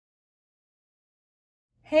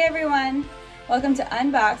Hey everyone! Welcome to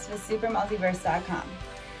Unboxed with SuperMultiverse.com.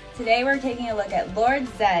 Today we're taking a look at Lord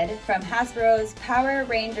Zedd from Hasbro's Power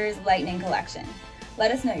Rangers Lightning Collection. Let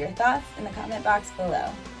us know your thoughts in the comment box below.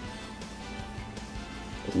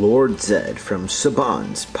 Lord Zedd from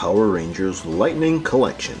Saban's Power Rangers Lightning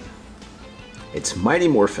Collection. It's Mighty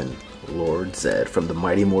Morphin, Lord Zedd from the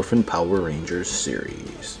Mighty Morphin Power Rangers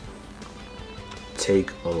series.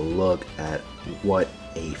 Take a look at what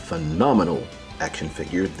a phenomenal action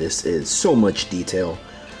figure this is. So much detail,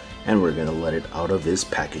 and we're gonna let it out of his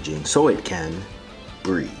packaging so it can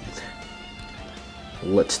breathe.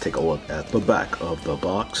 Let's take a look at the back of the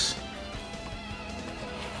box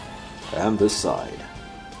and this side.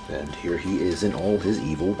 And here he is in all his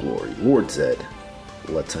evil glory. Lord Zedd.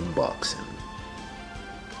 Let's unbox him.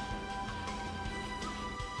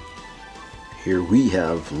 Here we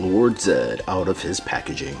have Lord Zedd out of his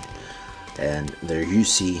packaging. And there you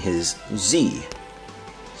see his Z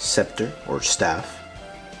scepter or staff.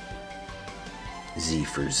 Z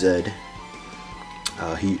for Zedd.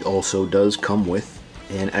 He also does come with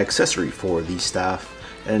an accessory for the staff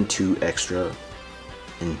and 2 extra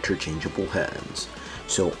interchangeable hands.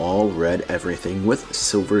 So all red everything with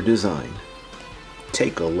silver design.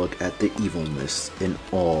 Take a look at the evilness in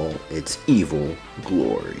all its evil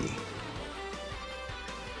glory.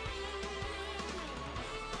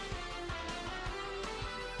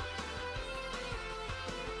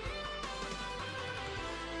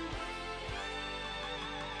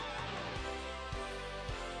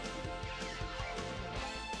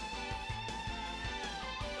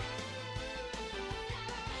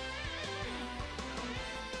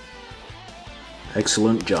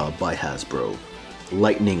 Excellent job by Hasbro.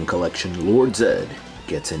 Lightning Collection Lord Zedd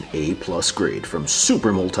gets an A+ grade from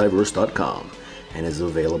SuperMultiverse.com and is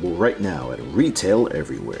available right now at retail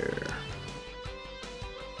everywhere.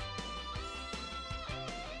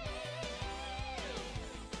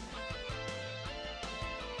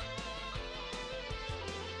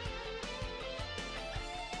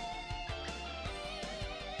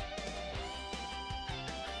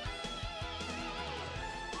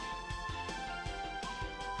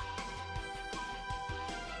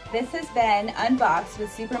 This has been Unboxed with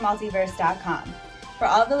SuperMultiverse.com. For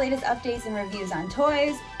all the latest updates and reviews on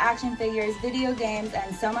toys, action figures, video games,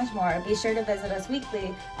 and so much more, be sure to visit us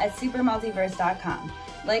weekly at SuperMultiverse.com.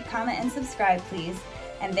 Like, comment, and subscribe, please.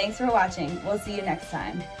 And thanks for watching. We'll see you next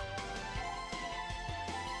time.